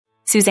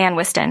Suzanne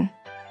Whiston.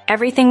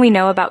 Everything we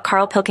know about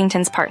Karl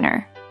Pilkington's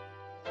partner.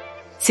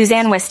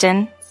 Suzanne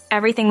Whiston.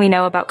 Everything we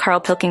know about Karl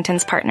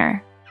Pilkington's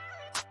partner.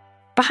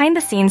 Behind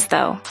the scenes,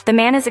 though, the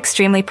man is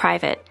extremely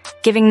private,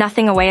 giving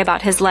nothing away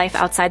about his life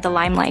outside the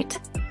limelight.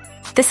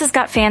 This has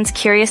got fans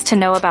curious to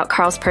know about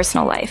Karl's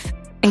personal life,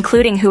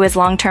 including who his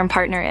long-term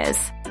partner is.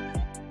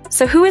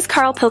 So who is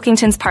Karl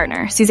Pilkington's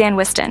partner, Suzanne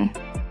Whiston?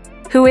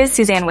 Who is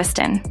Suzanne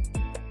Whiston?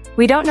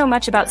 We don't know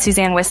much about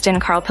Suzanne Whiston,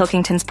 Karl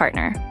Pilkington's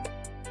partner.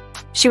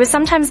 She was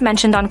sometimes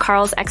mentioned on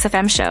Karl's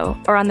XFM show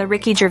or on the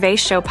Ricky Gervais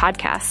Show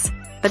podcasts,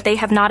 but they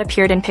have not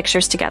appeared in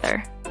pictures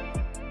together.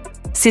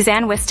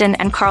 Suzanne Whiston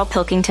and Karl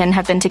Pilkington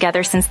have been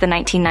together since the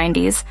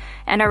 1990s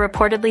and are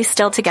reportedly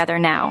still together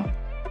now.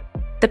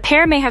 The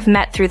pair may have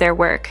met through their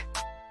work.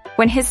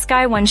 When his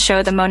Sky One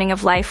show The Moaning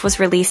of Life was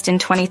released in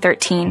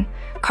 2013,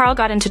 Karl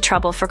got into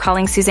trouble for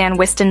calling Suzanne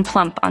Whiston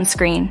plump on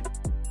screen.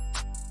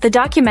 The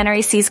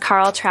documentary sees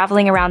Karl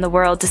traveling around the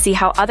world to see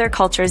how other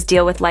cultures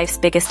deal with life's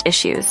biggest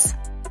issues.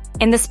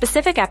 In the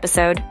specific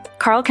episode,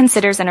 Karl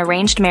considers an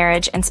arranged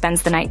marriage and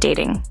spends the night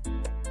dating.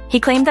 He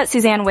claimed that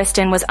Suzanne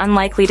Whiston was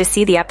unlikely to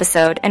see the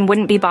episode and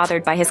wouldn't be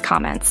bothered by his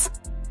comments.